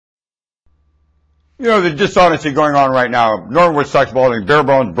You know, the dishonesty going on right now. Norwood Sucks Balding, Bare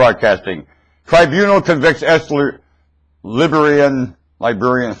Bones Broadcasting. Tribunal convicts Liberian,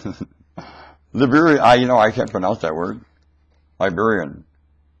 you know, I can't pronounce that word. Liberian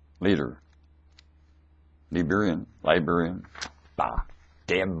leader. Liberian. Ah,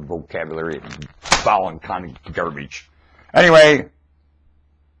 damn vocabulary, foul and kind of garbage. Anyway,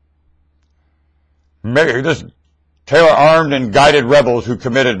 this Taylor armed and guided rebels who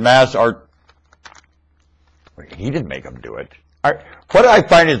committed mass art. He didn't make them do it. What I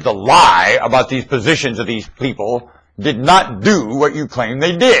find is the lie about these positions of these people did not do what you claim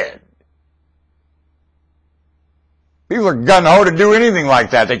they did. People are gung-ho to do anything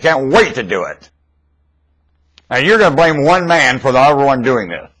like that. They can't wait to do it. And you're going to blame one man for everyone doing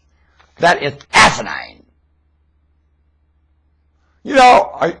this. That is asinine. You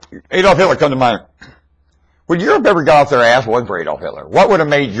know, Adolf Hitler comes to mind. Would Europe ever got off their ass? Wasn't for Adolf Hitler. What would have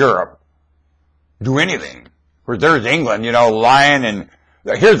made Europe do anything? Because there's England, you know, lying, and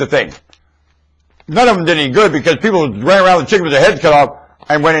here's the thing. None of them did any good because people ran around with chicken with their heads cut off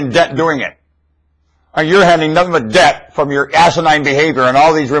and went in debt doing it. And you're handing nothing but debt from your asinine behavior and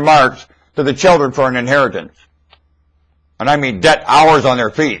all these remarks to the children for an inheritance. And I mean debt hours on their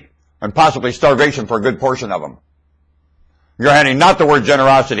feet and possibly starvation for a good portion of them. You're handing not the word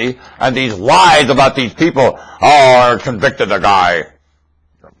generosity and these lies about these people. Oh, convicted the guy.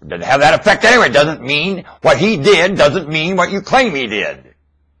 Didn't have that effect anyway. It doesn't mean what he did doesn't mean what you claim he did.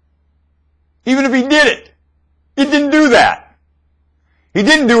 Even if he did it, he didn't do that. He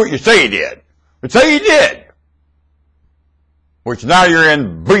didn't do what you say he did. But say he did, which now you're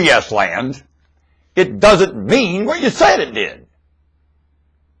in BS land. It doesn't mean what you said it did.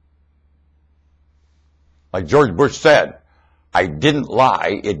 Like George Bush said, I didn't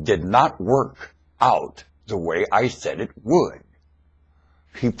lie. It did not work out the way I said it would.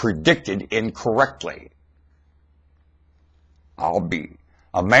 He predicted incorrectly. I'll be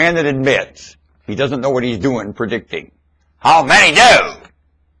a man that admits he doesn't know what he's doing predicting. How many do?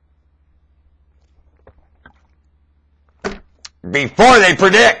 Before they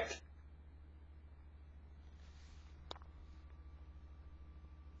predict.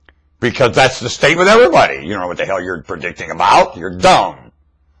 Because that's the state with everybody. You don't know what the hell you're predicting about. You're dumb.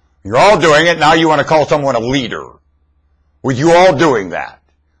 You're all doing it. Now you want to call someone a leader. With you all doing that.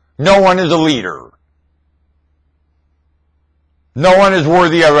 No one is a leader. No one is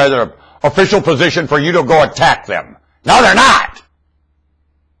worthy of an official position for you to go attack them. No, they're not.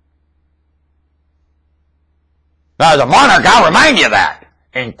 Now, as a monarch, I'll remind you of that.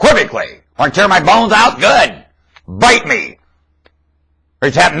 Unequivocally. Want to tear my bones out? Good. Bite me.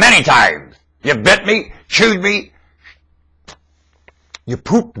 It's happened many times. You bit me, chewed me, you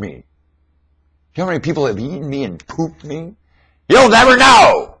pooped me. You know how many people have eaten me and pooped me? You'll never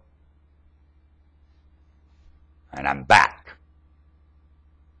know. And I'm back.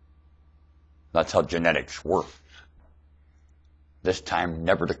 That's how genetics works. This time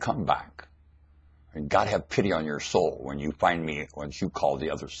never to come back. And God have pity on your soul when you find me, once you call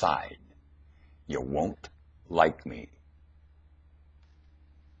the other side. You won't like me.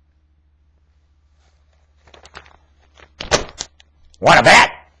 Want to bet?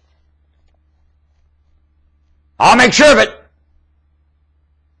 I'll make sure of it.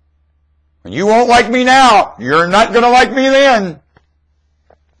 And you won't like me now. You're not going to like me then.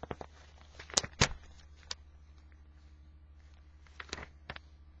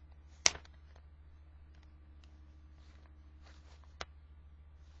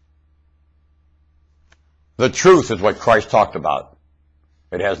 The truth is what Christ talked about.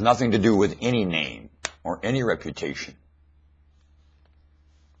 It has nothing to do with any name or any reputation.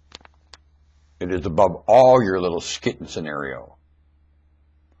 It is above all your little skitting scenario.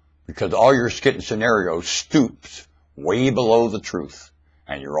 Because all your skitting scenario stoops way below the truth.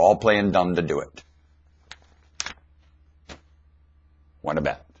 And you're all playing dumb to do it. Want to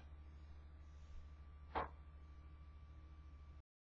bet?